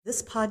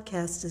This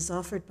podcast is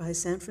offered by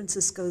San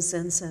Francisco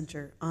Zen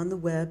Center on the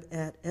web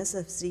at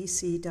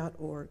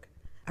sfzc.org.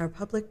 Our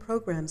public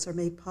programs are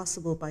made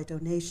possible by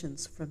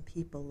donations from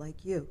people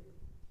like you.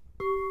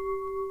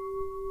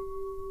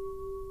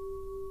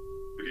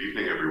 Good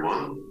evening,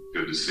 everyone.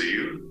 Good to see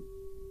you.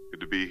 Good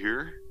to be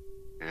here.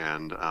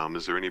 And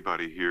is there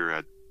anybody here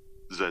at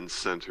Zen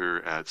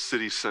Center at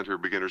City Center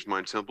Beginner's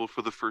Mind Temple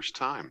for the first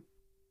time?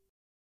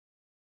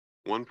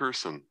 One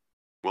person.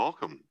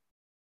 Welcome.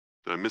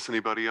 Did I miss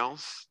anybody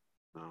else?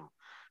 No.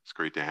 It's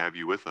great to have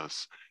you with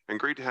us. And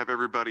great to have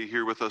everybody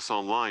here with us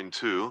online,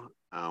 too.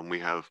 We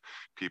have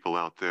people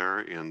out there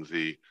in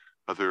the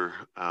other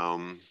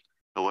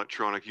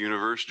electronic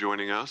universe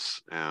joining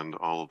us, and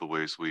all of the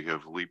ways we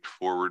have leaped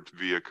forward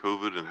via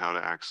COVID and how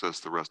to access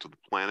the rest of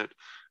the planet.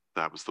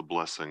 That was the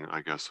blessing,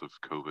 I guess, of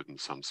COVID in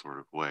some sort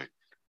of way.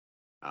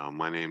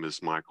 My name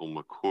is Michael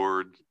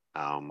McCord.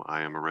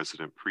 I am a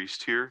resident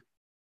priest here,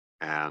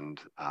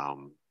 and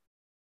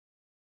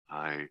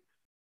I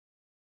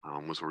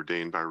was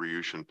ordained by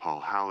Ryushin Paul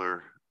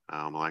Haller.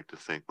 I'd like to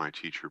thank my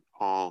teacher,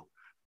 Paul,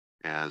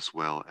 as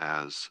well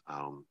as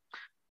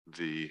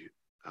the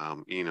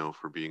Eno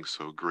for being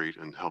so great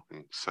and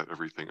helping set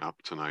everything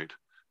up tonight.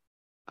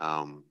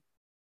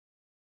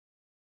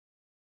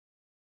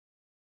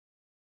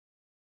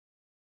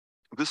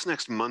 This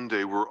next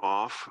Monday, we're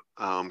off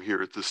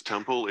here at this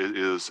temple. It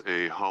is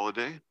a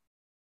holiday,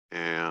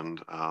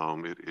 and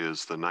it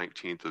is the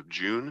 19th of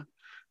June.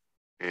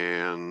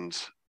 And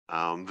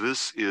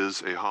this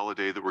is a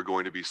holiday that we're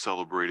going to be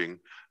celebrating,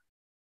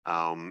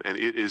 and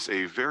it is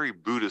a very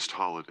Buddhist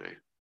holiday,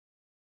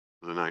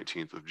 the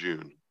 19th of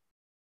June.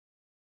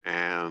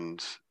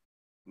 And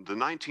the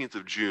 19th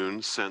of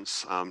June,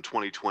 since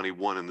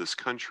 2021 in this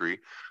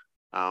country,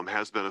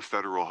 has been a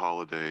federal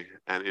holiday,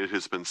 and it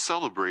has been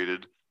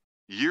celebrated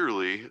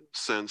yearly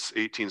since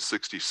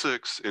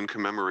 1866 in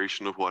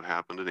commemoration of what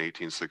happened in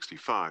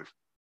 1865.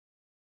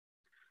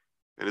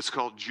 And it's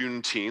called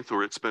Juneteenth,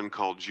 or it's been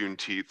called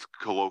Juneteenth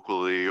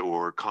colloquially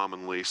or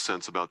commonly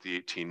since about the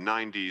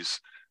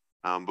 1890s.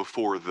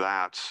 Before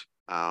that,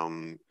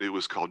 it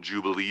was called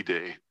Jubilee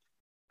Day,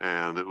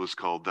 and it was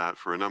called that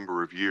for a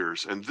number of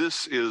years. And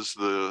this is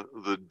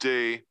the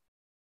day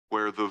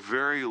where the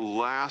very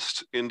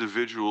last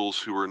individuals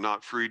who were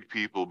not freed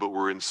people but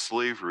were in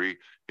slavery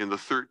in the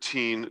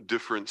 13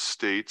 different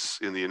states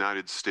in the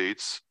United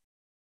States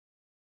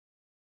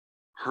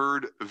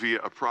heard via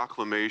a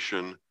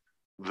proclamation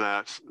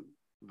that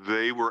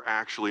they were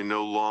actually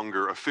no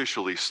longer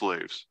officially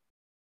slaves.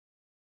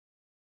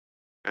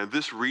 And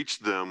this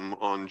reached them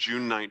on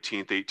June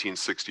 19th,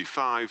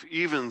 1865,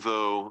 even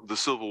though the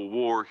Civil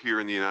War here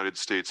in the United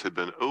States had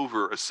been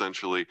over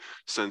essentially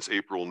since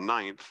April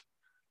 9th.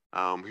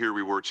 Here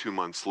we were 2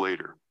 months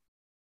later.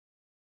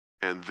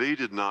 And they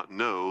did not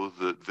know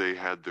that they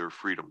had their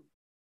freedom,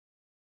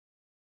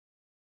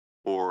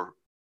 or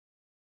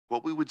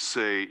what we would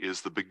say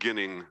is the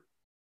beginning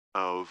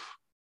of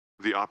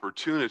the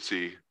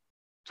opportunity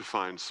to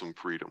find some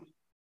freedom.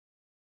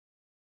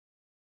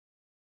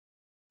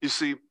 You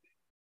see,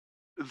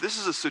 this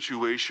is a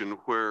situation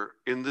where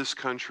in this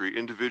country,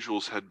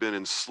 individuals had been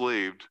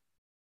enslaved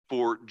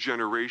for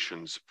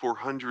generations, for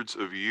hundreds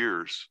of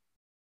years.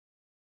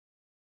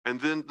 And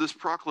then this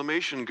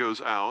proclamation goes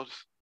out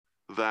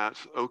that,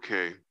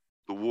 okay,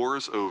 the war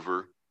is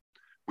over.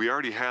 We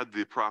already had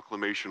the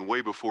proclamation way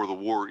before the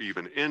war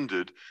even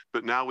ended,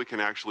 but now we can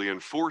actually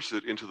enforce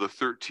it into the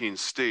 13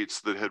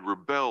 states that had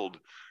rebelled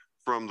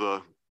from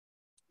the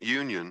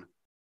Union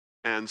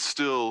and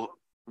still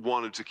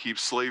wanted to keep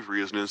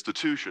slavery as an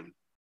institution.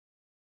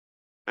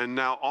 And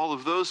now all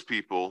of those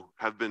people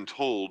have been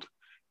told,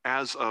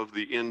 as of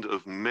the end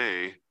of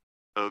May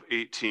of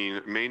June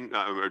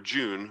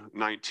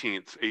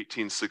 19th,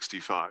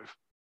 1865.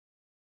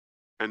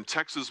 And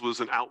Texas was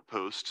an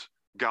outpost.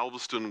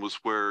 Galveston was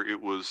where it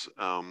was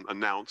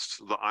announced,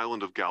 the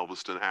island of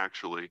Galveston,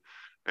 actually.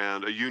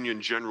 And a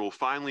Union general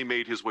finally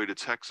made his way to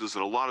Texas,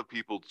 and a lot of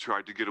people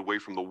tried to get away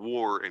from the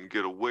war and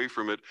get away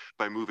from it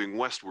by moving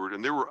westward.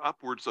 And there were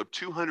upwards of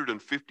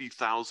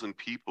 250,000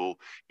 people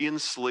in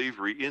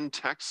slavery in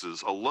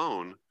Texas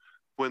alone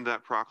when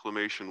that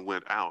proclamation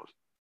went out.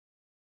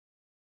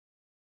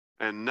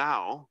 And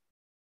now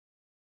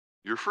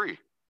you're free.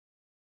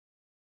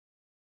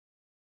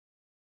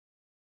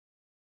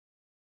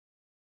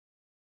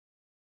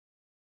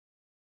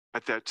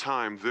 At that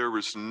time, there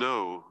was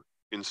no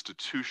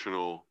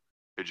institutional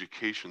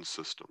education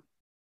system.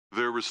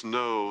 There was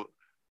no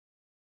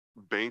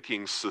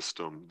banking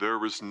system. There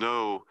was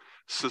no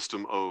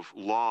system of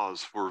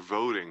laws for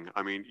voting.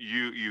 I mean,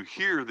 you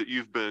hear that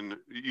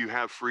you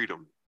have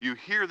freedom. You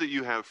hear that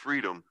you have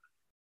freedom,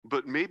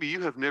 but maybe you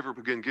have never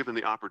been given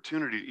the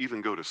opportunity to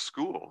even go to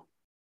school.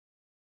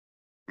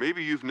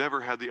 Maybe you've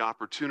never had the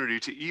opportunity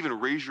to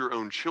even raise your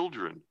own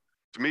children,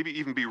 to maybe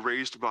even be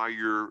raised by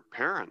your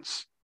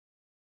parents.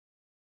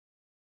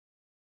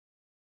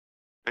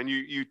 And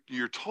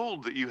you're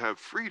told that you have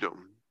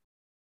freedom.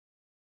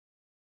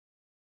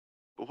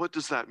 But what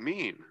does that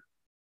mean?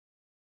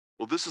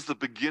 Well, this is the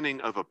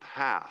beginning of a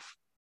path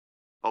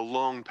a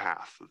long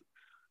path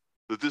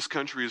that this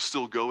country is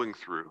still going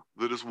through,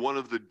 that is one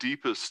of the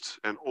deepest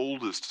and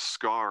oldest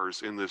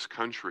scars in this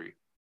country.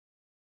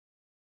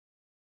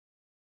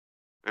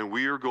 And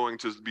we are going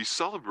to be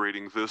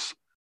celebrating this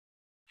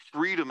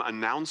freedom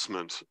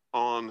announcement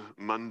on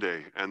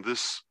Monday, and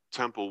this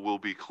temple will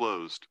be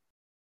closed.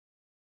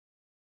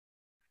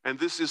 And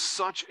this is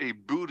such a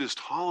Buddhist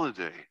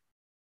holiday,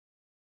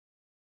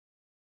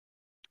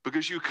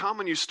 because you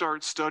come and you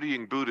start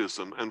studying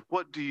Buddhism, and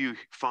what do you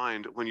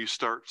find when you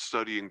start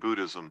studying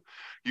Buddhism?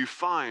 You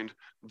find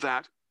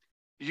that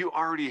you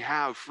already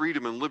have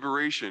freedom and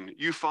liberation.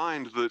 You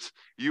find that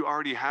you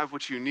already have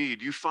what you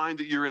need. You find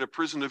that you're in a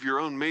prison of your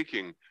own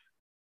making.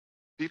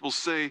 People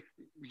say,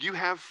 you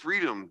have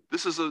freedom.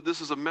 This is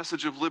a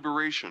message of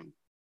liberation.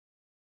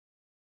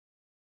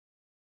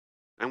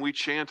 And we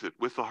chant it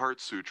with the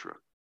Heart Sutra,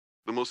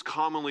 the most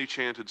commonly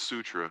chanted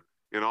sutra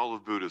in all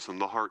of Buddhism,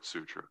 the Heart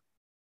Sutra.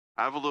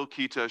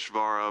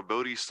 Avalokiteshvara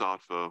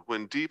Bodhisattva,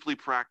 when deeply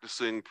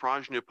practicing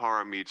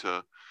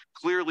Prajnaparamita,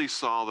 clearly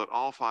saw that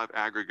all five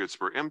aggregates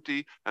were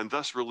empty and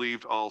thus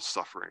relieved all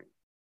suffering,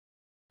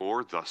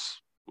 or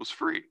thus was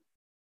free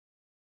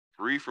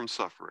from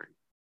suffering.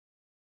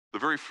 The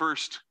very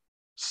first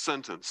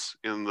sentence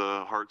in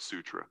the Heart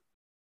Sutra,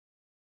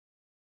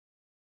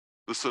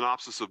 the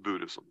synopsis of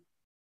Buddhism.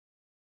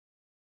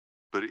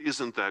 But it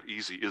isn't that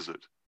easy, is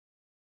it?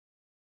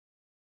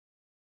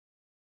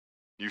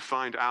 You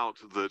find out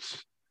that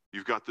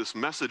you've got this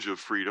message of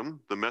freedom.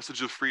 The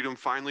message of freedom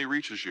finally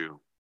reaches you.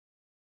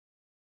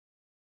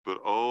 But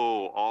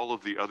oh, all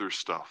of the other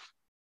stuff.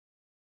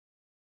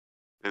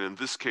 And in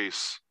this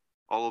case,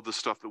 all of the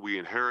stuff that we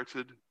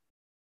inherited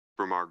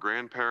from our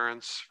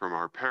grandparents, from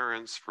our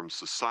parents, from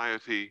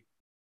society,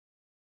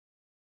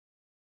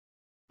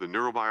 the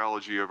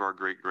neurobiology of our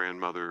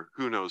great-grandmother,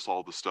 who knows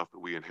all the stuff that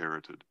we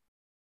inherited,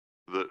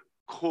 that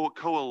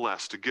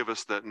coalesce to give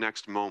us that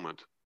next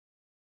moment.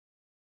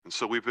 And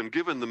so we've been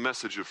given the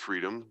message of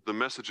freedom, the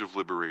message of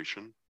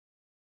liberation,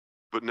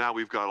 but now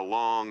we've got a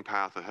long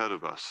path ahead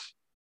of us.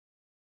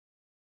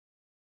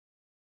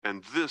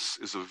 And this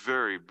is a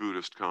very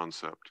Buddhist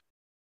concept,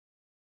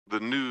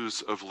 the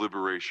news of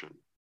liberation.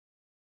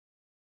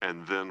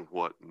 And then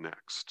what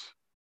next?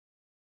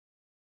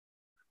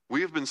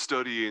 We have been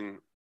studying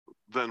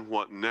then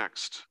what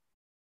next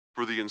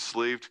for the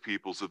enslaved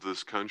peoples of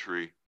this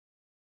country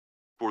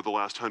for the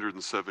last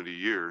 170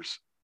 years.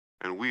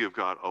 And we have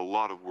got a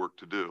lot of work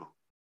to do.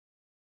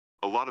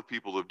 A lot of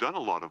people have done a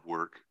lot of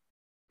work,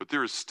 but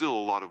there is still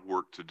a lot of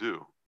work to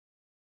do.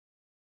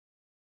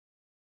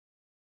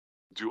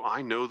 Do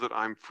I know that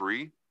I'm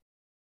free?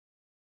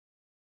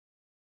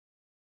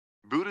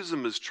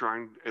 Buddhism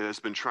has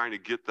been trying to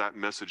get that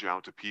message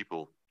out to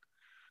people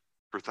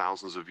for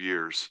thousands of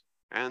years.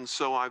 And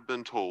so I've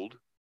been told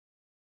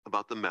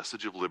about the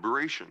message of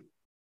liberation.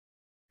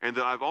 And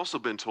that I've also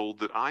been told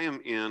that I am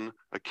in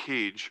a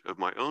cage of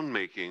my own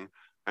making,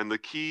 and the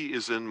key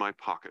is in my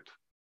pocket.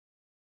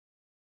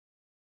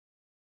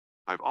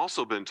 I've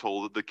also been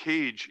told that the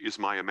cage is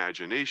my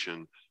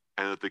imagination,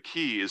 and that the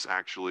key is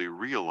actually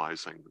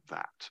realizing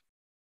that.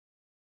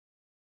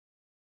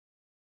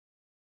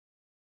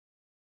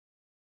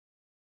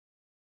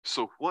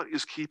 So what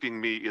is keeping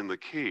me in the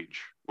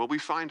cage? Well, we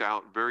find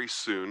out very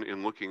soon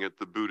in looking at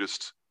the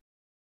Buddhist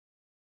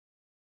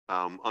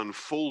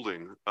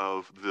unfolding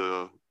of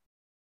the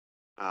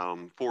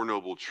Four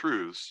Noble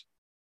Truths.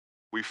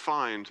 We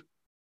find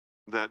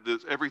that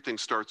everything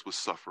starts with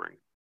suffering.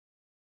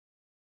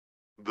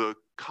 The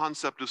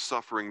concept of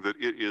suffering, that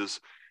it is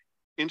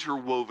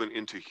interwoven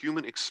into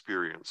human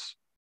experience.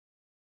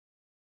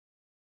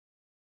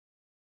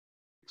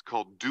 It's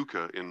called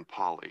dukkha in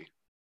Pali.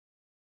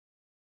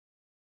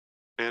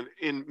 And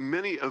in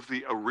many of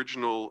the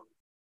original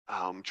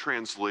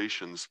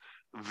translations,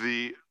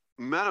 the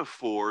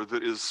metaphor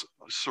that is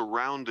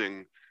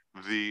surrounding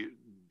the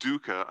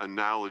dukkha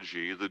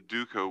analogy, the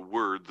dukkha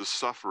word, the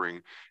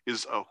suffering,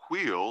 is a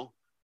wheel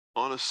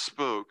on a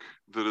spoke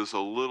that is a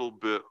little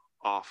bit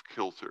off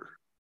kilter.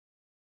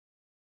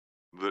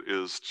 That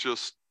is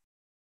just,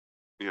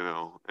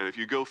 and if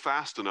you go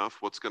fast enough,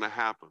 what's going to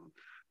happen?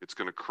 It's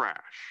going to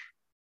crash.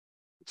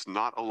 It's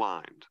not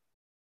aligned.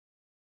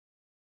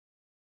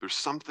 There's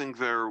something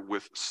there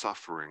with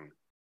suffering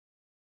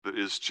that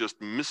is just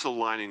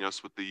misaligning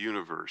us with the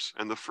universe.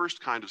 And the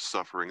first kind of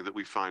suffering that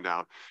we find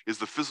out is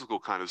the physical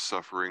kind of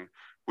suffering,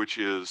 which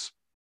is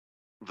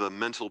the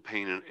mental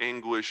pain and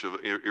anguish of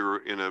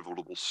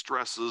inevitable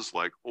stresses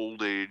like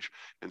old age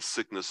and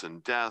sickness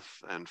and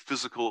death and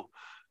physical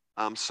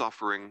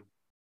suffering.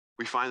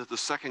 We find that the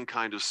second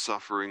kind of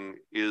suffering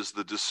is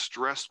the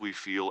distress we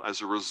feel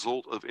as a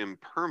result of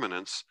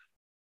impermanence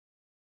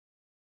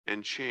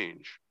and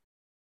change.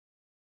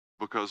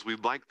 Because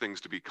we'd like things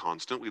to be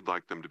constant, we'd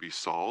like them to be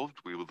solved,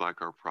 we would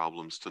like our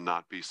problems to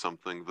not be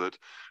something that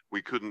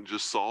we couldn't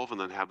just solve and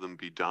then have them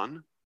be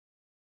done,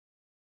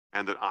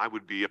 and that I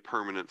would be a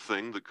permanent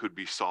thing that could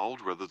be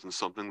solved rather than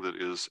something that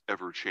is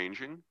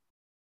ever-changing.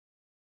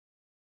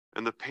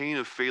 And the pain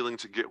of failing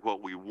to get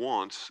what we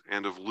want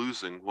and of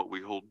losing what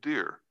we hold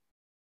dear.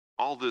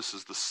 All this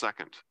is the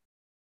second.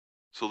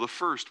 So the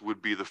first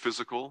would be the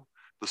physical.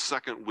 The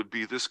second would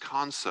be this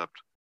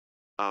concept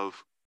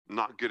of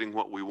not getting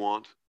what we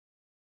want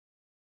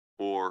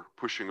or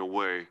pushing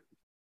away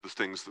the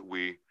things that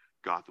we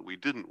got that we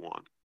didn't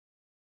want.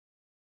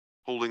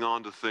 Holding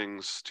on to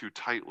things too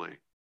tightly.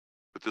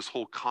 But this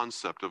whole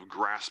concept of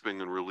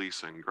grasping and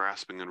releasing,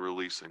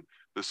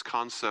 this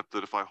concept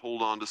that if I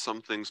hold on to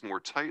some things more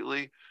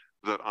tightly,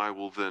 that I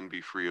will then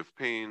be free of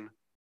pain,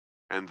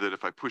 and that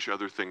if I push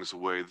other things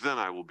away, then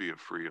I will be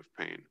free of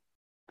pain,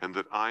 and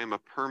that I am a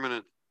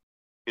permanent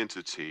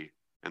entity,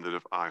 and that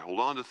if I hold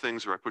on to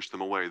things or I push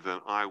them away, then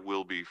I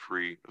will be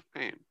free of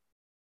pain.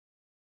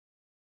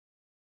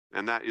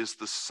 And that is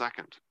the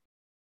second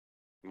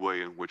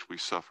way in which we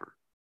suffer.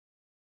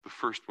 The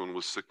first one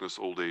was sickness,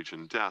 old age,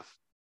 and death.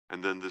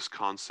 And then this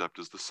concept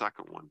is the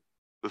second one.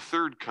 The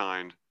third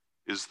kind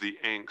is the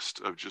angst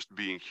of just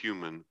being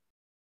human,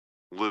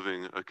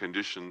 living a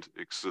conditioned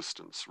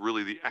existence,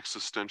 really the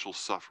existential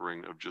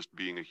suffering of just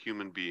being a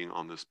human being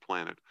on this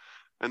planet.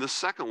 And the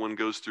second one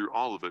goes through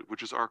all of it,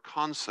 which is our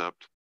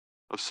concept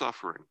of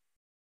suffering.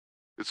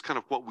 It's kind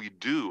of what we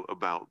do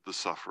about the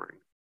suffering.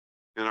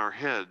 In our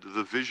head,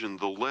 the vision,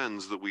 the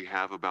lens that we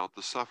have about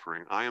the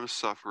suffering. I am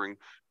suffering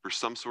for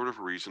some sort of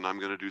reason. I'm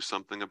going to do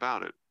something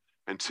about it.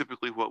 And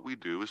typically what we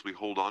do is we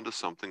hold on to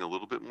something a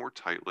little bit more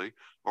tightly,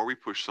 or we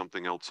push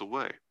something else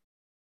away.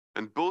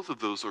 And both of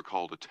those are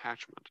called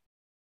attachment.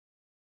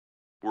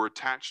 We're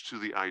attached to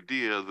the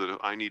idea that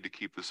I need to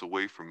keep this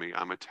away from me.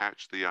 I'm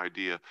attached to the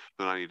idea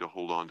that I need to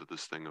hold on to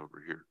this thing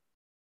over here.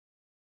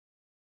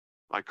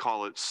 I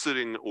call it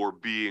sitting or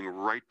being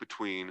right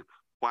between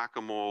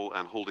whack-a-mole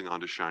and holding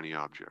on to shiny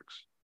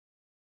objects.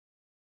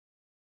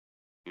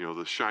 You know,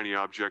 the shiny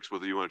objects,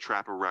 whether you want to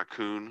trap a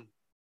raccoon,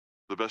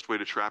 the best way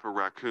to trap a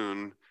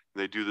raccoon,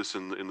 they do this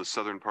in the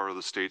southern part of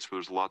the states where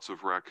there's lots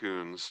of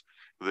raccoons.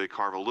 They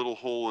carve a little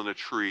hole in a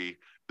tree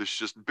that's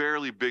just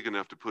barely big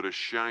enough to put a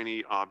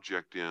shiny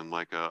object in,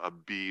 like a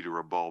bead or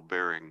a ball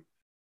bearing.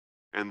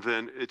 And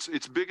then it's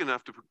big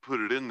enough to put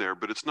it in there,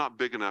 but it's not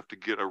big enough to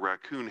get a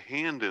raccoon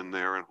hand in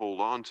there and hold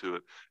on to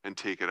it and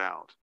take it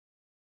out.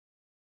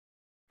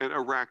 And a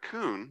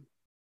raccoon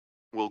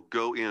will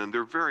go in,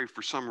 they're very,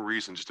 for some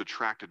reason, just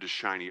attracted to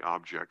shiny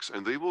objects.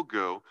 And they will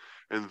go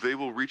and they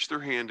will reach their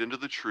hand into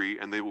the tree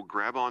and they will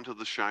grab onto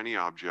the shiny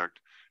object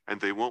and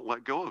they won't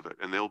let go of it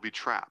and they'll be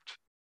trapped.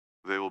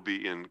 They will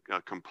be in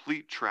a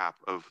complete trap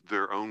of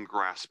their own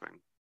grasping.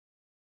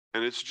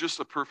 And it's just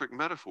a perfect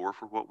metaphor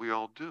for what we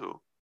all do.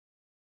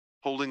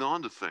 Holding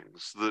on to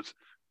things that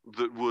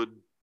would,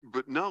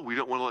 but no, we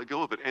don't want to let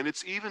go of it. And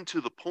it's even to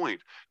the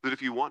point that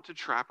if you want to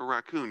trap a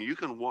raccoon, you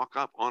can walk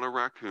up on a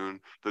raccoon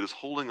that is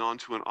holding on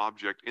to an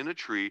object in a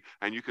tree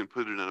and you can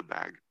put it in a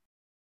bag.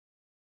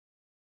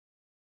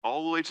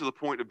 All the way to the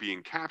point of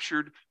being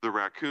captured, the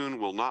raccoon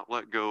will not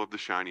let go of the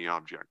shiny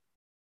object.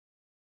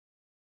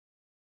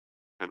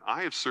 And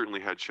I have certainly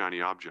had shiny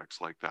objects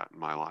like that in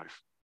my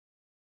life.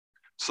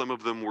 Some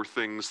of them were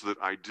things that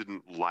I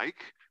didn't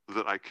like,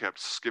 that I kept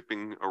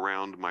skipping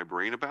around my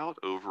brain about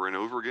over and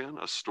over again,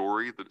 a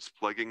story that's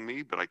plaguing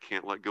me, but I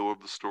can't let go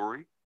of the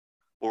story.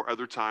 Or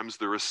other times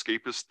they're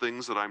escapist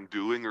things that I'm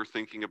doing or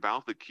thinking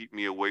about that keep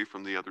me away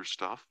from the other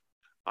stuff.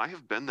 I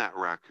have been that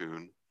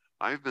raccoon.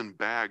 I have been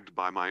bagged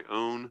by my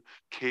own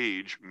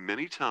cage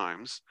many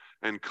times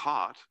and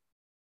caught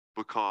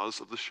because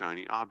of the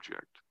shiny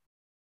object.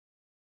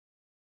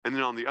 And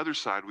then on the other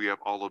side, we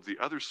have all of the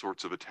other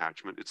sorts of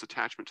attachment. It's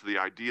attachment to the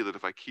idea that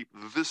if I keep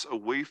this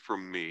away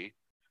from me,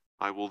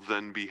 I will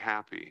then be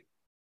happy.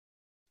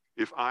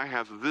 If I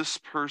have this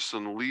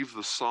person leave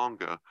the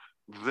Sangha,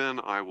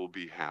 then I will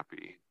be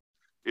happy.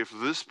 If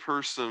this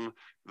person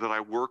that I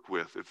work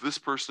with, if this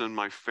person in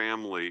my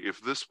family,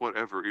 if this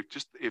whatever,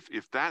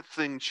 if that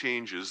thing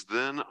changes,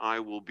 then I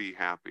will be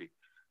happy.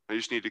 I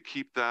just need to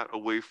keep that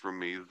away from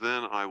me,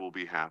 then I will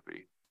be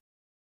happy.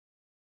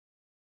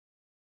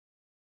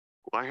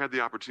 Well, I had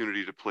the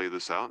opportunity to play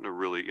this out in a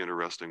really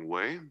interesting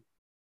way.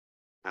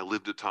 I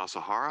lived at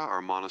Tassajara,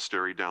 our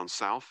monastery down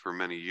south, for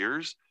many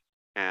years.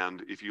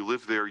 And if you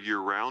live there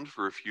year-round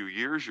for a few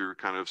years, you're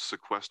kind of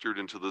sequestered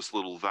into this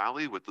little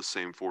valley with the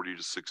same 40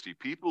 to 60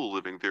 people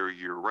living there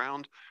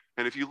year-round.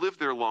 And if you live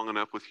there long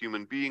enough with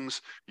human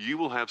beings, you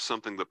will have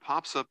something that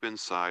pops up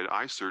inside,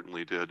 I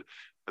certainly did,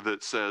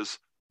 that says,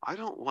 I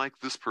don't like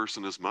this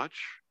person as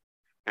much,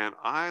 and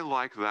I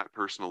like that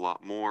person a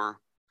lot more.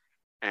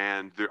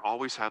 And they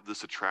always have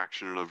this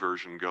attraction and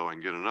aversion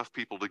going. Get enough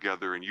people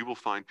together and you will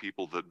find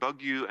people that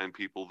bug you and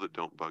people that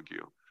don't bug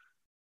you.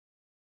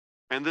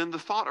 And then the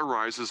thought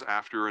arises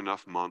after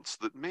enough months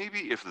that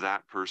maybe if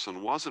that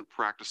person wasn't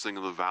practicing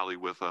in the valley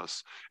with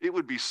us, it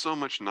would be so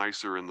much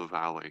nicer in the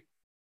valley.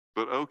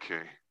 But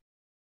okay,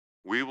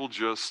 we will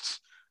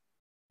just,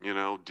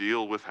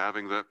 deal with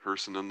having that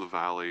person in the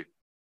valley.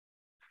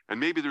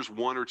 And maybe there's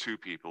one or two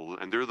people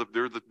and they're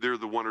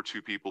the one or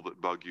two people that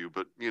bug you,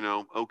 but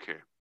okay.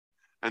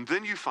 And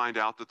then you find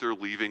out that they're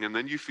leaving, and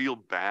then you feel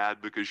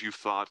bad because you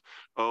thought,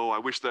 oh, I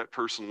wish that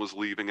person was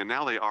leaving, and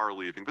now they are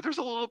leaving. But there's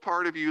a little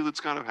part of you that's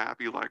kind of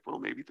happy, like, well,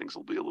 maybe things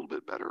will be a little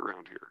bit better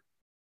around here.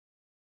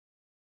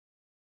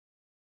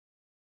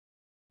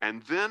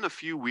 And then a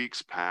few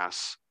weeks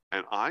pass,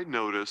 and I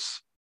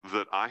notice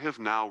that I have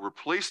now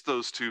replaced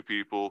those two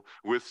people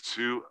with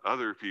two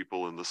other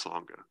people in the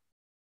Sangha.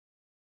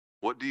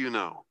 What do you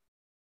know?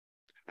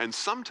 And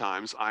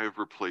sometimes I have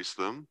replaced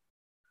them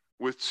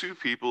with two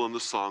people in the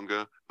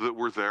Sangha that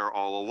were there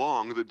all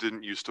along that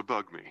didn't used to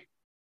bug me.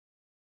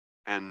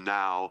 And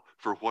now,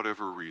 for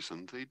whatever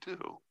reason, they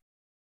do.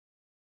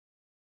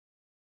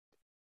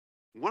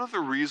 One of the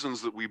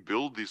reasons that we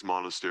build these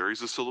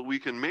monasteries is so that we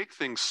can make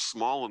things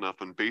small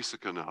enough and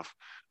basic enough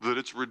that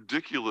it's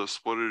ridiculous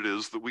what it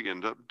is that we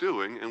end up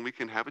doing, and we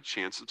can have a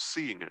chance of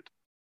seeing it.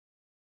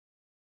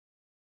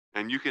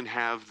 And you can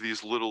have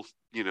these little,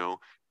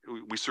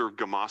 we serve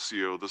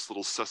gamasio, this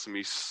little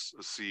sesame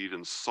seed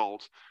and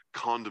salt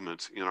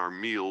condiment in our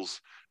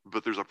meals,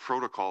 but there's a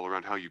protocol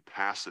around how you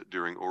pass it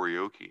during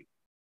oryoki.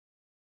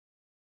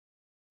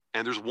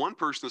 And there's one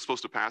person that's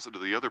supposed to pass it to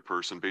the other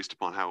person based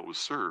upon how it was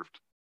served.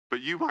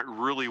 But you might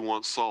really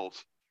want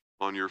salt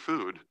on your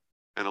food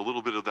and a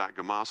little bit of that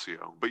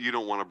gamasio, but you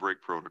don't want to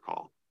break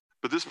protocol.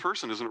 But this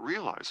person isn't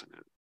realizing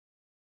it.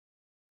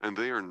 And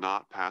they are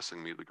not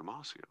passing me the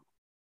gamasio.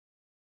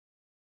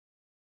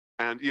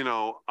 And,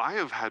 I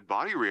have had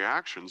body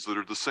reactions that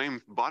are the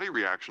same body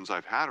reactions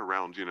I've had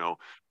around,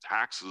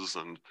 taxes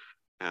and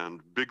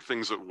big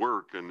things at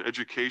work and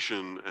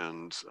education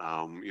and,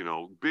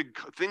 big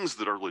things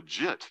that are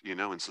legit,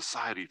 in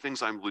society,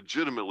 things I'm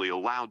legitimately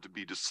allowed to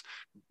be just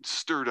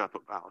stirred up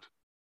about.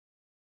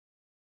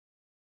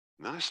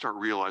 And then I start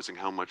realizing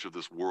how much of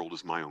this world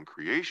is my own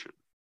creation.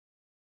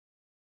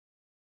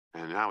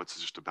 And now it's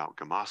just about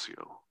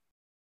gamasio.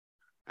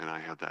 And I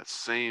have that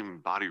same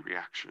body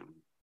reaction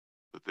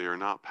that they are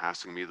not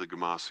passing me the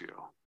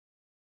gamasio.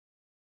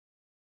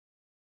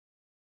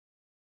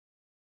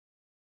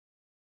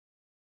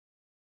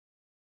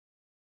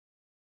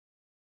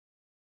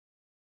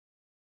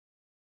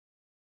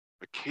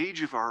 A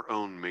cage of our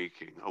own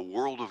making, a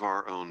world of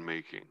our own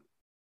making.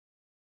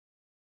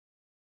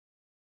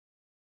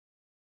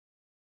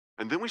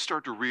 And then we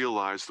start to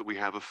realize that we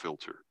have a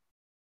filter.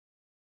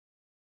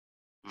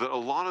 That a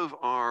lot of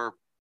our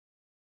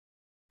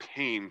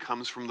pain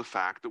comes from the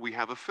fact that we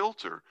have a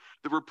filter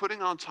that we're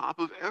putting on top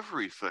of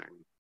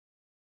everything.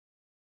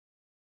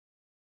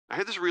 I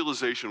had this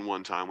realization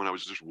one time when I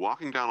was just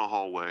walking down a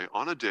hallway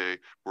on a day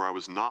where I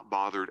was not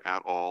bothered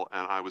at all,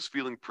 and I was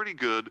feeling pretty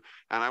good,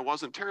 and I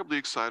wasn't terribly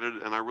excited,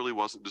 and I really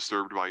wasn't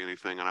disturbed by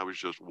anything, and I was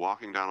just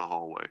walking down a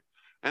hallway.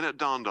 And it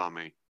dawned on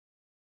me,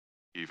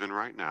 even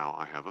right now,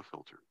 I have a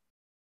filter.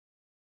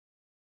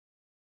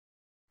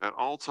 At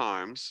all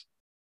times,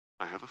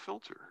 I have a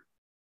filter.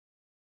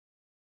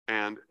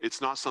 And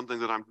it's not something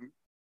that I'm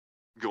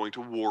going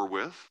to war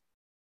with,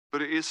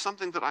 but it is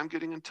something that I'm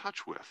getting in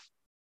touch with.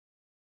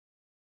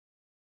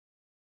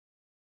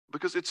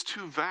 Because it's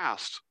too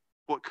vast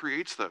what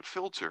creates that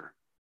filter.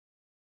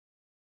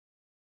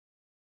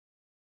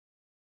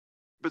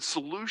 But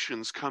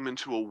solutions come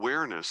into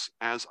awareness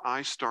as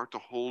I start to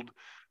hold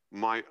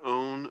my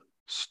own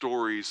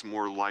stories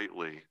more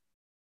lightly.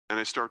 And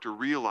I start to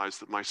realize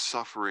that my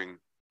suffering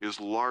is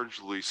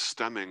largely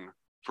stemming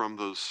from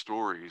those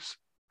stories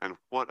and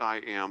what I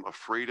am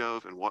afraid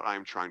of and what I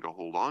am trying to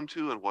hold on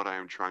to and what I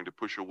am trying to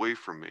push away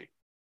from me.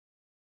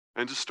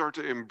 And to start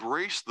to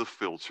embrace the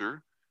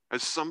filter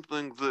as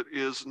something that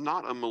is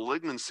not a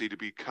malignancy to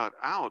be cut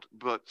out,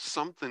 but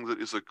something that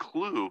is a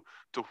clue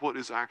to what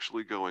is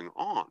actually going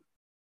on.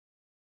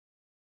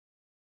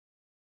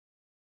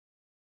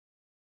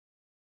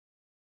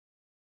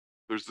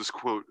 There's this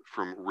quote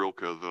from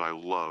Rilke that I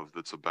love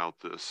that's about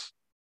this.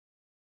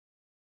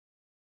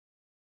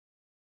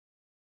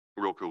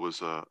 Rilke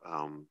was a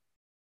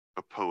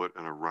poet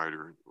and a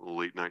writer,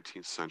 late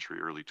 19th century,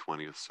 early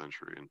 20th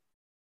century. And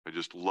I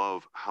just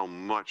love how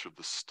much of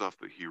the stuff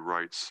that he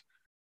writes,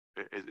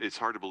 it's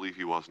hard to believe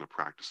he wasn't a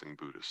practicing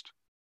Buddhist.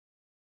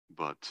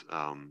 But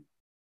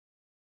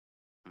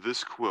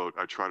this quote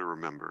I try to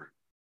remember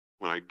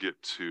when I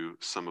get to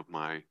some of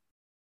my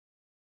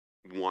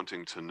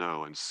wanting to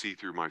know and see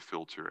through my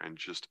filter and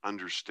just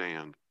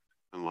understand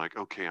and like,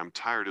 okay, I'm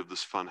tired of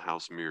this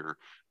funhouse mirror.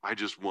 I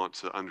just want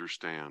to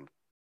understand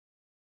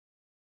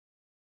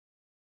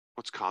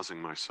what's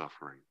causing my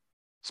suffering.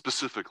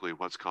 Specifically,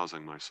 what's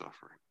causing my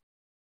suffering.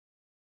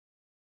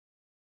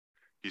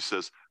 He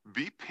says,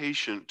 be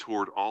patient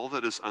toward all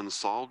that is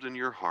unsolved in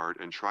your heart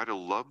and try to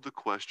love the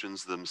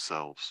questions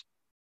themselves,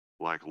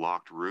 like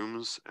locked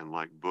rooms and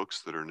like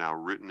books that are now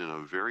written in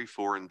a very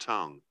foreign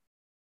tongue.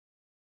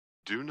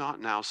 Do not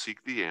now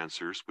seek the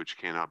answers which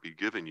cannot be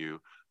given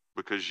you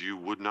because you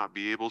would not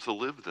be able to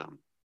live them.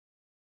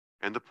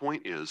 And the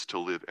point is to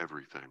live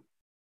everything.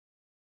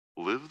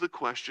 Live the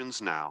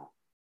questions now.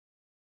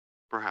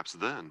 Perhaps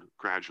then,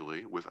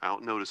 gradually,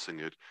 without noticing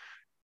it,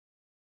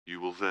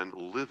 you will then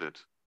live it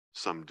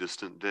some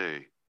distant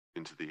day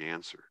into the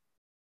answer.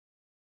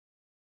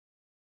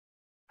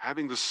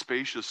 having the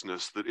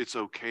spaciousness that it's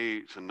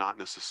okay to not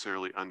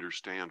necessarily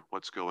understand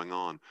what's going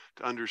on,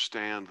 to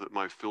understand that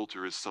my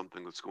filter is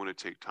something that's going to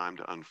take time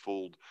to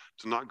unfold,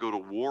 to not go to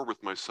war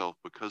with myself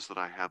because that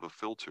I have a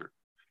filter,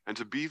 and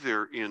to be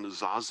there in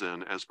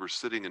zazen as we're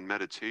sitting in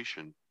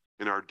meditation,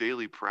 in our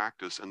daily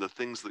practice and the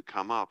things that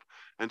come up,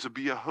 and to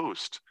be a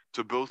host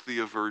to both the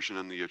aversion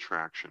and the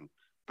attraction,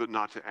 but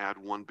not to add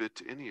one bit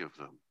to any of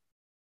them,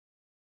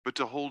 but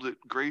to hold it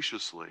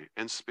graciously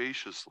and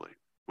spaciously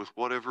with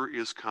whatever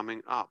is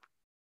coming up,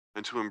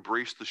 and to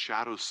embrace the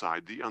shadow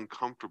side, the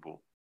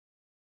uncomfortable,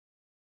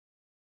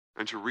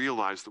 and to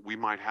realize that we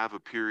might have a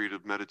period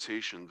of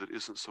meditation that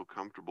isn't so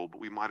comfortable,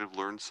 but we might have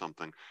learned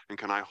something. And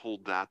can I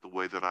hold that the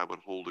way that I would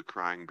hold a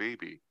crying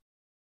baby,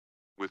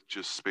 with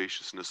just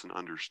spaciousness and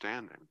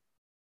understanding?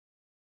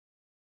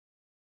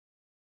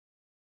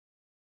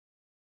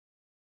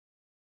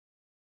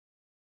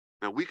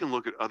 Now, we can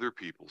look at other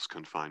people's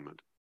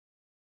confinement,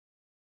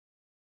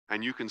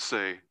 and you can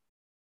say,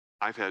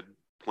 I've had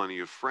plenty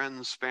of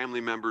friends,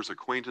 family members,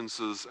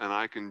 acquaintances, and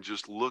I can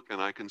just look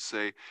and I can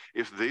say,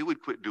 if they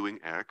would quit doing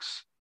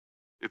X,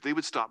 if they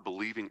would stop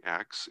believing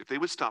X, if they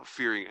would stop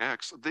fearing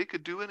X, they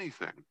could do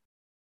anything.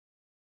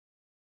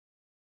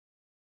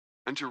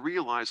 And to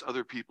realize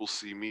other people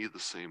see me the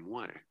same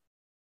way.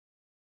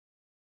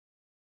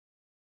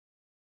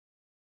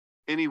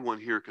 Anyone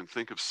here can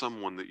think of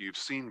someone that you've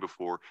seen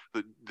before,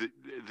 that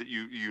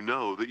you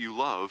know, that you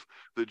love,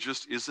 that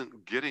just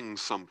isn't getting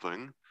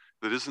something,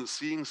 that isn't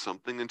seeing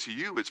something, and to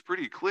you it's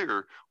pretty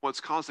clear what's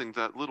causing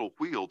that little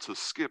wheel to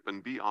skip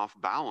and be off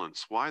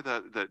balance, why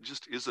that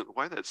just isn't,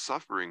 why that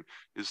suffering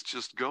is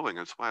just going.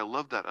 That's why I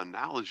love that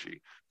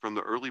analogy from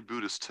the early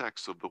Buddhist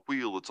texts of the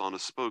wheel that's on a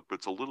spoke, but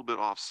it's a little bit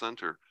off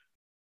center,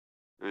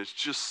 and it's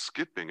just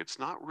skipping. It's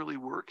not really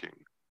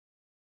working.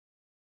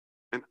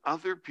 And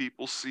other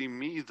people see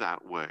me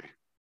that way,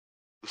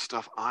 the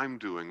stuff I'm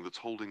doing that's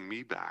holding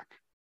me back.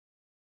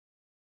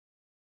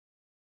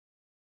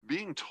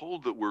 Being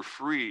told that we're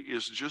free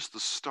is just the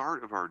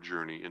start of our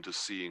journey into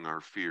seeing our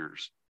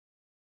fears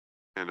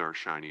and our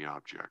shiny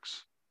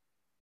objects.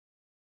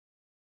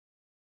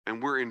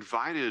 And we're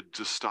invited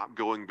to stop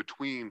going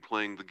between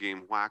playing the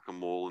game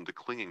whack-a-mole and to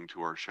clinging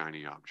to our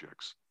shiny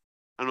objects.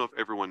 I don't know if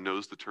everyone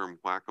knows the term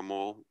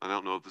whack-a-mole. I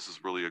don't know if this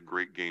is really a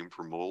great game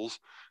for moles,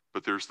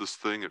 but there's this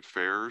thing at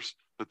fairs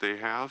that they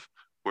have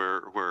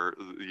where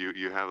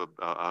you have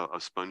a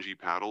spongy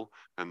paddle,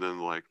 and then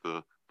like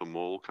the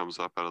mole comes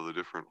up out of the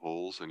different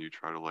holes, and you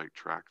try to like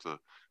track the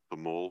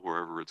mole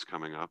wherever it's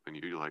coming up, and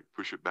you like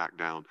push it back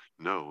down.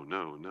 No,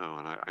 no, no.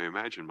 And I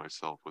imagine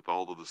myself with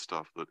all of the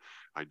stuff that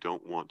I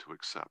don't want to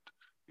accept.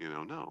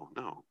 No,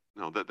 no.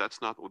 No,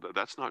 that's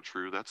not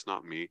true. That's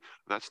not me.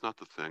 That's not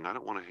the thing. I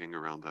don't want to hang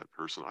around that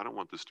person. I don't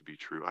want this to be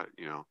true.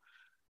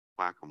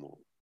 Whack-a-mole.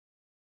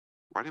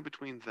 Right in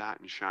between that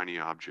and shiny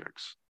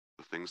objects,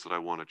 the things that I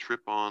want to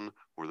trip on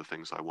or the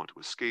things I want to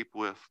escape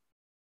with.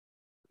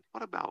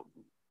 What about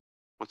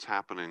what's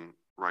happening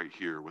right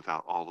here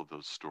without all of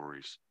those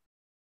stories?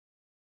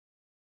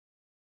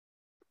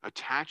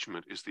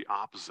 Attachment is the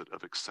opposite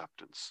of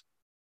acceptance.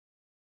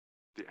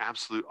 The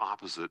absolute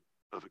opposite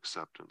of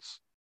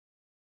acceptance.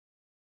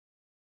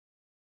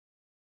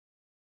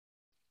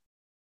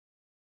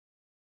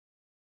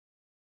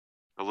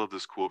 I love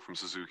this quote from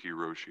Suzuki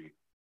Roshi.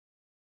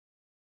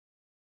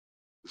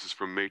 This is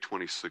from May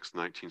 26,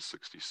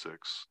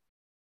 1966.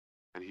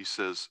 And he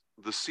says,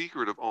 the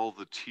secret of all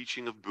the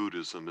teaching of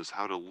Buddhism is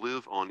how to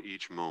live on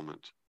each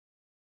moment.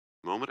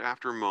 Moment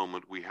after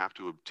moment, we have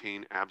to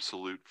obtain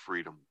absolute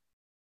freedom.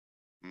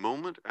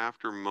 Moment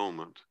after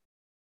moment,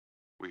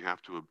 we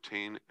have to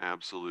obtain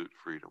absolute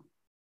freedom.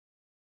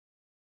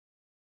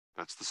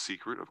 That's the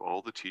secret of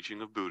all the teaching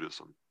of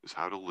Buddhism, is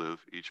how to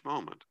live each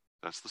moment.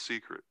 That's the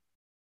secret.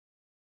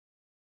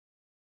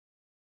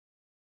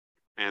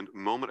 And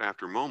moment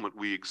after moment,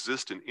 we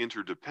exist in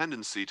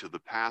interdependency to the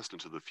past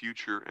and to the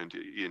future and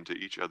into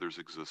each other's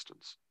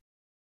existence.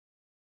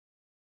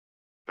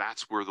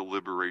 That's where the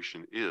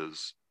liberation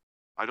is.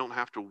 I don't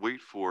have to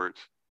wait for it.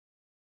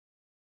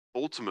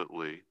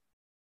 Ultimately,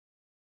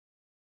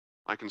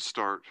 I can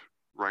start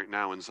right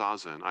now in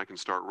Zazen. I can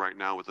start right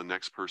now with the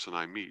next person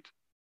I meet.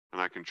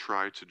 And I can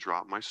try to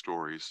drop my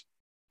stories,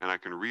 and I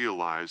can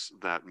realize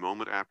that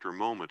moment after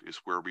moment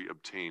is where we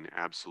obtain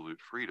absolute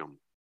freedom.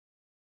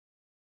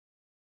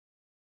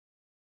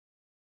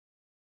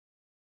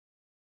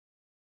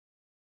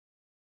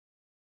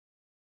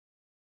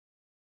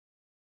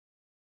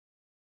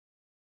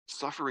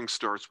 Suffering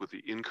starts with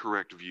the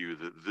incorrect view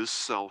that this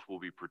self will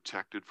be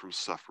protected from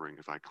suffering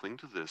if I cling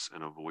to this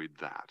and avoid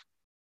that,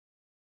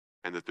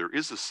 and that there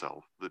is a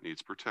self that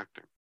needs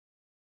protecting.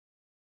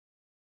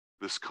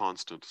 This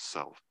constant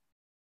self.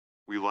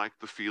 We like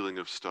the feeling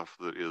of stuff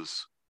that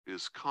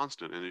is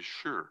constant and is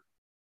sure,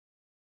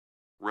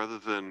 rather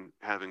than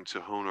having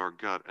to hone our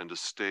gut and to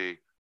stay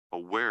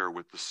aware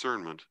with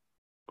discernment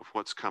of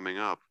what's coming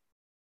up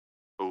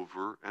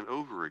over and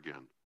over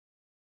again.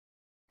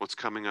 What's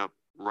coming up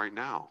right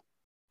now?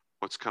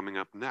 What's coming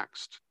up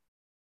next?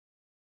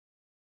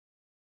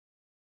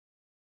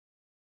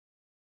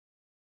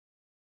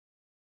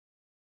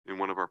 In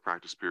one of our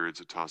practice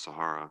periods at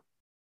Tassajara,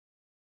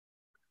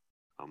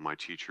 my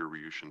teacher,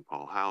 Ryushin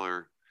Paul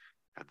Haller,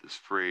 had this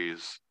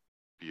phrase,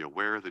 be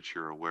aware that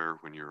you're aware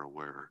when you're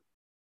aware.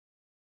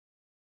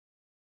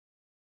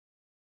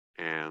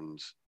 And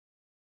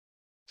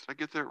did I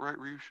get that right,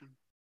 Ryushin?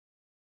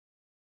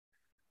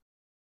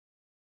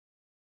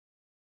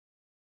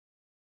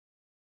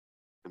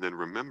 And then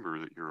remember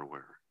that you're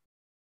aware.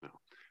 No.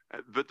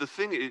 But the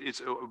thing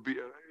is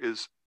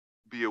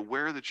be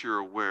aware that you're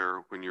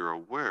aware when you're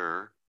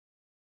aware,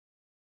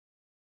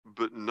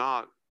 but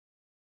not,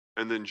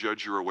 and then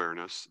judge your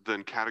awareness,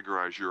 then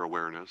categorize your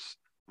awareness,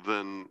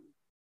 then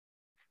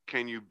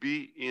can you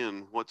be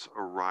in what's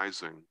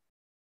arising,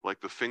 like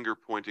the finger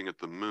pointing at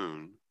the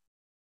moon?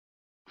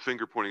 The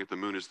finger pointing at the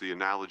moon is the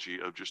analogy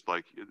of just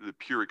like the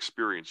pure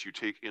experience you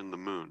take in the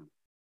moon.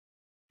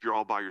 If you're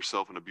all by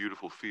yourself in a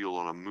beautiful field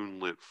on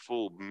a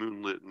full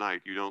moonlit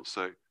night, you don't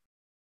say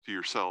to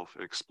yourself,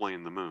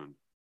 explain the moon.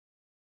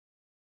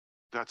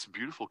 That's a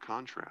beautiful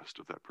contrast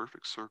of that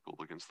perfect circle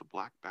against the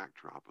black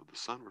backdrop of the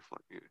sun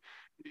reflecting.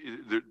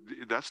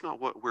 That's not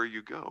where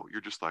you go. You're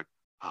just like,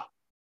 ah,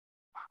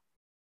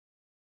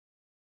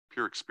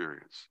 pure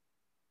experience.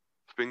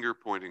 Finger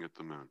pointing at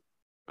the moon.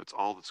 That's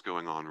all that's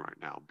going on right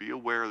now. Be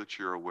aware that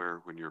you're aware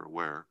when you're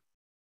aware.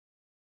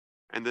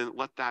 And then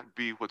let that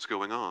be what's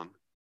going on.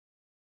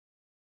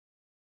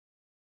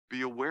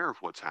 Be aware of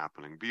what's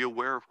happening. Be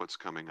aware of what's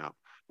coming up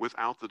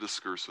without the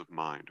discursive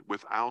mind,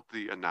 without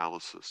the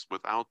analysis,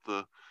 without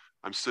the,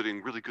 I'm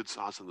sitting really good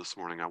Sozan this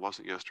morning. I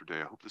wasn't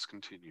yesterday. I hope this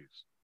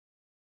continues.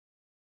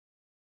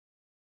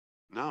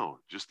 No,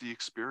 just the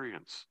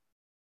experience.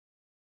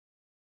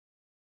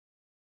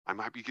 I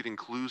might be getting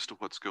clues to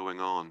what's going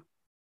on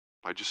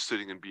by just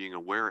sitting and being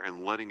aware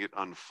and letting it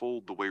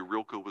unfold the way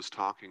Rilke was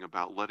talking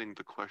about, letting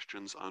the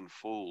questions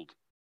unfold,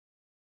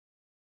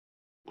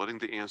 letting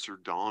the answer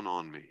dawn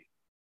on me,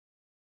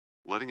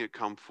 letting it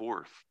come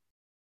forth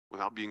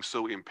without being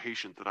so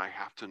impatient that I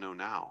have to know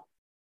now.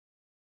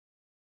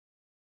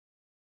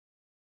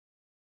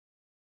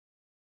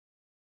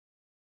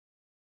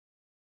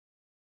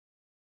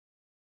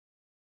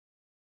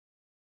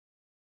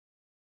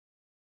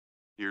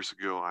 Years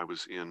ago, I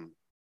was in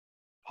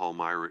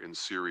Palmyra in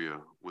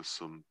Syria with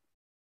some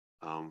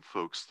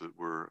folks that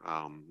were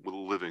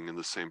living in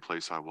the same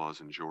place I was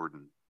in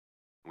Jordan.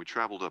 We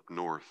traveled up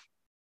north,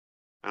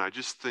 and I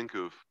just think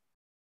of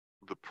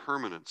the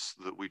permanence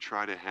that we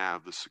try to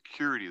have, the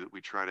security that we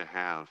try to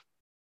have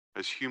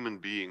as human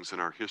beings in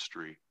our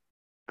history.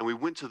 And we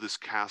went to this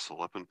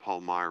castle up in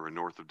Palmyra,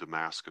 north of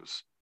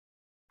Damascus,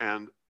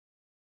 and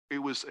it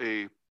was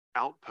a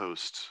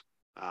outpost,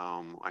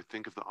 I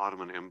think, of the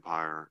Ottoman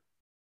Empire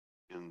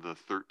in the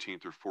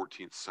 13th or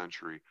 14th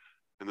century,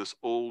 in this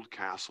old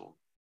castle,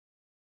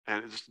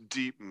 and it's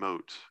deep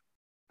moat,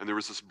 and there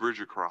was this bridge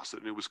across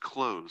it, and it was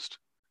closed.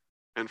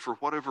 And for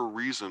whatever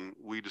reason,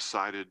 we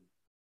decided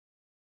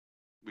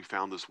we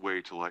found this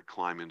way to like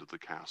climb into the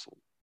castle.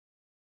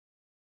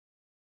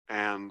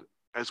 And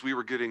as we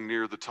were getting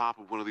near the top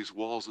of one of these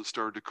walls, it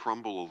started to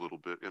crumble a little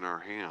bit in our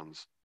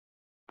hands.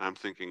 And I'm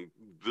thinking,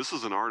 this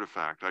is an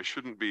artifact. I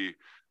shouldn't be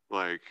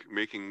like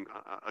making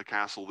a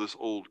castle this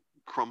old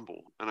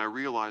crumble. And I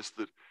realized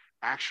that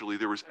actually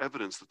there was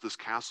evidence that this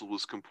castle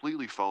was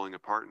completely falling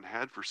apart and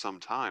had for some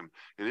time.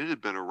 And it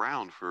had been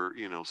around for,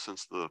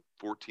 since the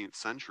 14th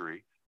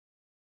century.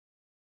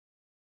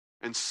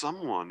 And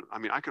someone,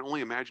 I can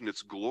only imagine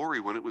its glory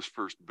when it was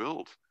first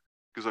built,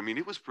 because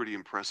it was pretty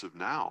impressive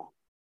now,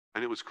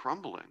 and it was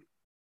crumbling,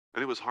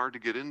 and it was hard to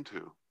get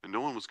into, and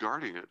no one was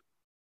guarding it.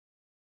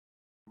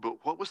 But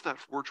what was that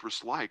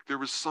fortress like? There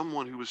was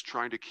someone who was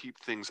trying to keep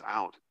things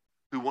out,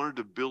 who wanted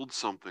to build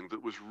something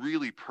that was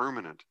really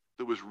permanent,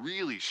 that was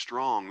really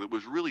strong, that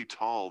was really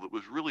tall, that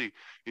was really,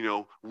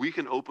 we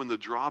can open the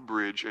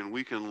drawbridge and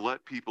we can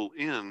let people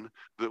in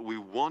that we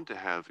want to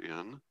have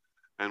in,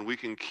 and we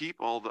can keep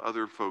all the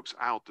other folks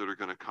out that are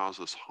going to cause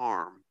us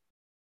harm.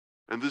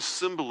 And this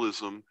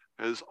symbolism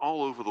is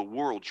all over the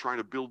world, trying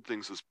to build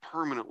things as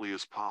permanently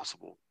as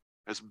possible,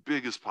 as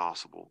big as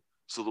possible,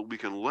 so that we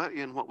can let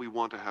in what we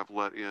want to have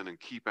let in and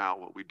keep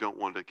out what we don't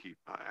want to keep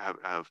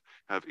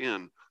have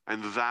in,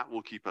 and that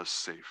will keep us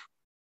safe.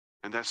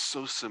 And that's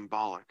so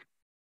symbolic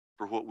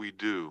for what we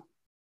do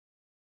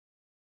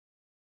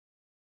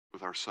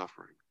with our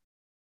suffering.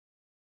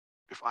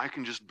 If I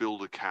can just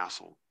build a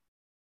castle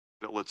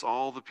that lets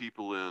all the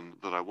people in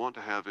that I want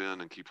to have in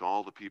and keeps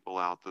all the people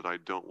out that I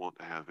don't want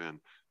to have in,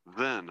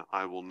 then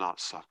I will not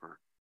suffer.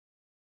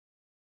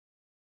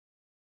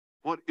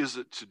 What is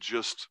it to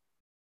just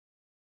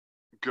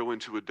go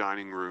into a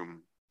dining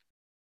room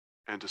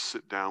and to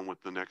sit down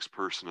with the next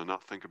person and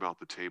not think about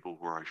the table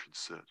where I should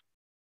sit?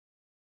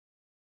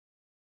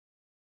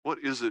 What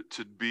is it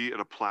to be at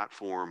a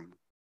platform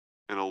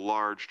in a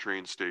large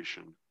train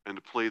station and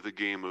to play the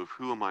game of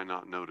who am I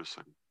not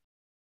noticing?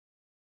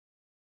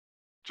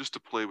 Just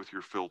to play with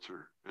your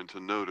filter and to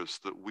notice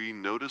that we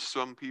notice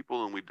some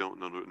people and we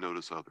don't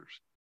notice others.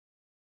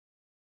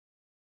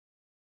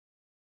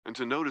 And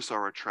to notice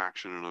our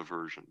attraction and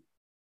aversion.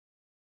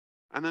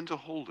 And then to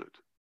hold it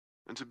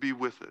and to be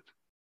with it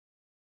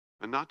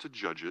and not to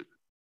judge it.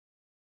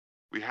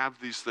 We have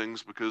these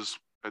things because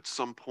at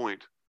some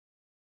point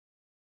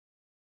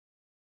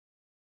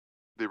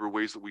they were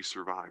ways that we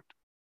survived.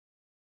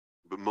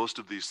 But most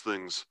of these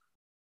things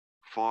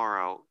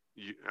far out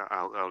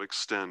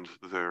extend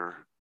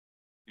their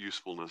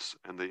usefulness,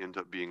 and they end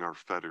up being our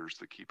fetters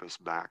that keep us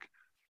back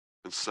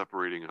and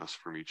separating us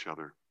from each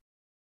other.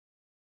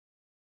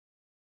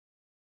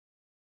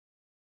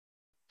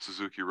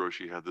 Suzuki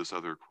Roshi had this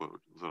other quote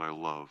that I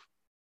love.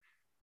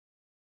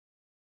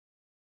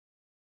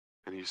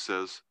 And he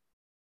says,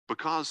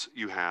 because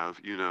you have,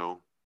 the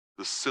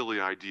silly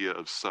idea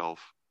of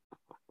self,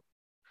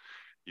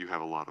 you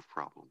have a lot of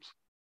problems.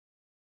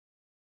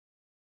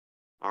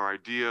 Our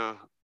idea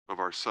of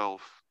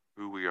ourself,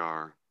 who we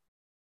are,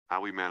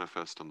 how we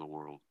manifest in the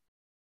world,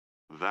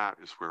 that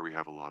is where we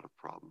have a lot of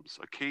problems.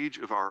 A cage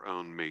of our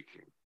own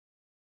making.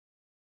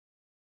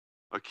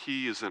 A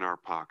key is in our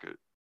pocket.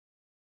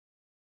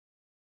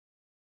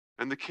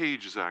 And the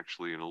cage is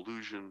actually an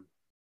illusion,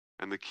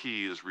 and the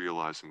key is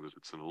realizing that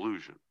it's an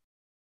illusion.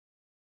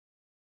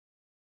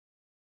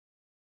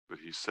 But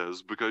he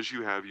says, because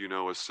you have,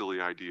 a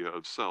silly idea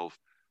of self,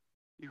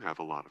 you have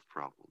a lot of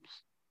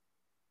problems.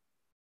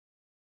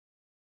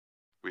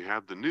 We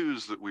have the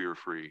news that we are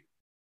free,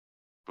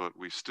 but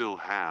we still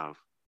have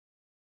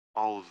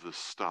all of this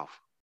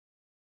stuff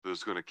that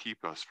is going to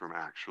keep us from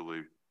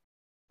actually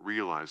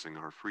realizing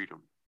our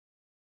freedom.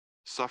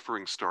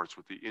 Suffering starts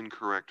with the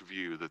incorrect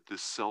view that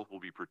this self will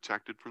be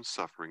protected from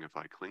suffering if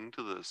I cling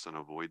to this and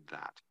avoid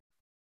that,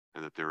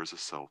 and that there is a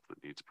self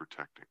that needs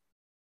protecting.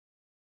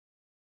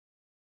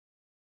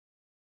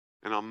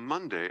 And on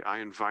Monday, I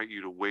invite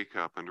you to wake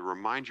up and to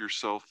remind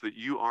yourself that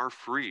you are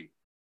free,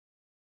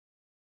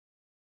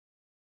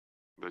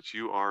 that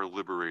you are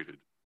liberated,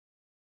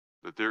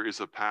 that there is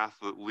a path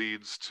that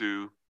leads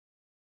to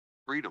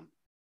freedom.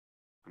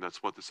 And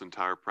that's what this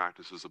entire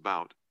practice is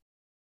about.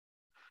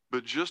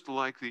 But just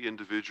like the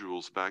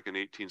individuals back in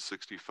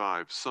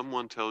 1865,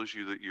 someone tells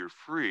you that you're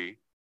free,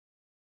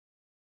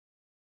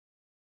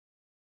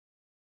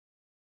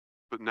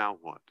 but now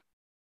what?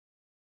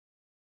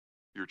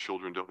 Your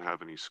children don't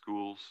have any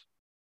schools.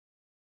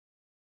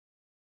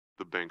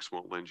 The banks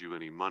won't lend you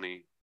any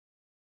money.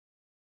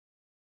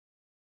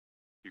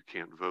 You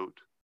can't vote.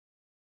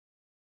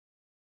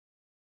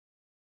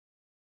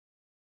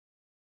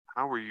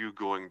 How are you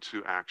going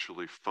to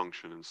actually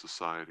function in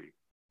society?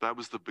 That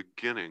was the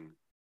beginning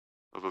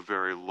of a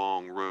very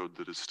long road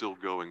that is still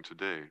going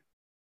today.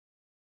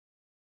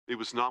 It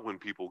was not when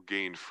people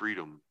gained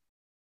freedom.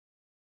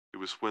 It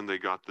was when they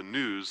got the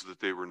news that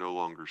they were no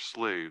longer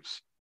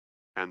slaves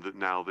and that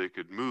now they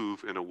could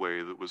move in a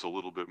way that was a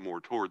little bit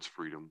more towards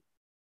freedom.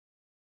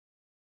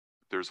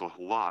 There's a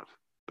lot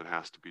that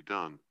has to be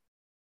done.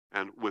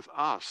 And with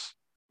us,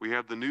 we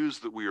have the news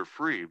that we are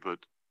free, but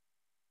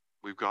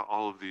we've got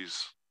all of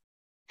these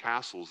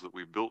castles that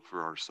we built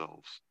for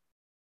ourselves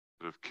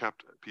that have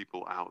kept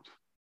people out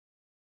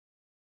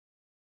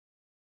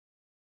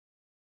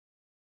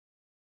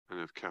and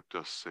have kept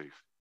us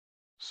safe,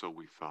 so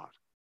we thought.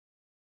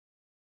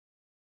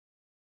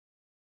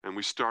 And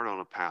we start on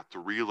a path to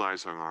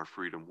realizing our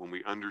freedom when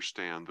we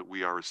understand that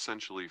we are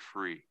essentially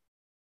free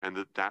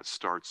and that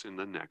starts in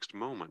the next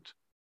moment.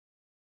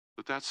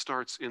 That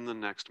starts in the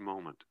next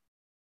moment.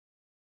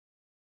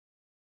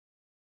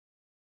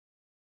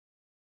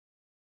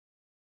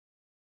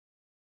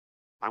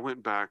 I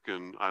went back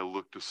and I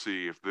looked to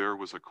see if there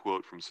was a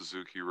quote from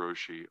Suzuki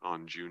Roshi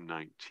on June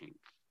 19th.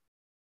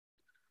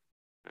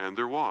 And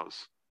there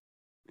was.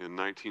 In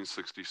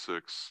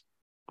 1966,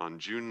 on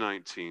June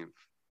 19th,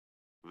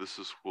 this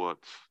is what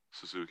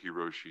Suzuki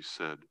Roshi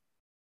said.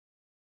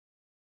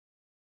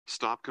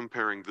 Stop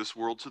comparing this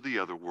world to the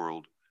other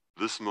world,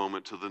 this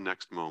moment to the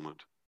next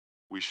moment.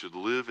 We should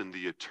live in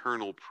the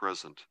eternal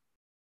present.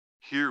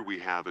 Here we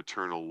have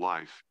eternal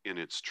life in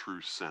its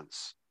true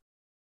sense.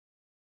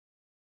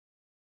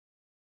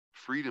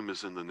 Freedom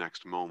is in the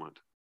next moment,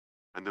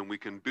 and then we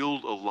can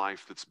build a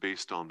life that's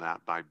based on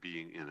that by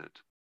being in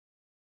it.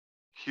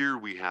 Here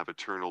we have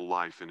eternal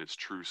life in its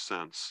true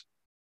sense,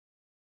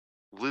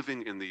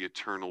 living in the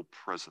eternal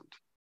present.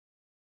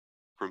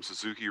 From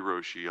Suzuki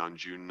Roshi on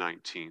June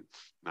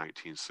 19th,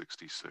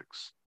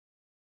 1966.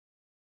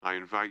 I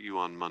invite you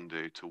on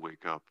Monday to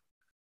wake up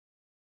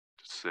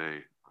to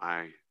say,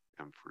 I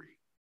am free.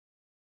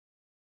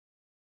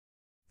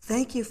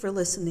 Thank you for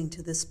listening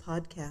to this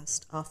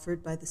podcast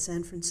offered by the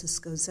San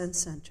Francisco Zen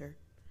Center.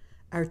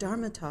 Our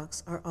Dharma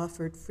talks are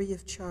offered free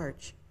of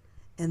charge,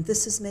 and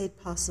this is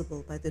made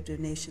possible by the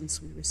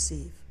donations we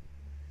receive.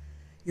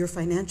 Your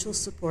financial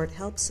support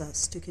helps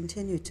us to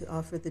continue to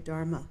offer the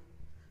Dharma.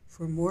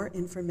 For more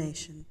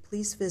information,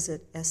 please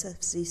visit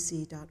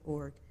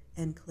sfzc.org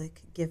and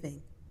click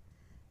Giving.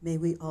 May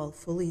we all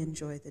fully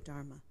enjoy the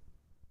Dharma.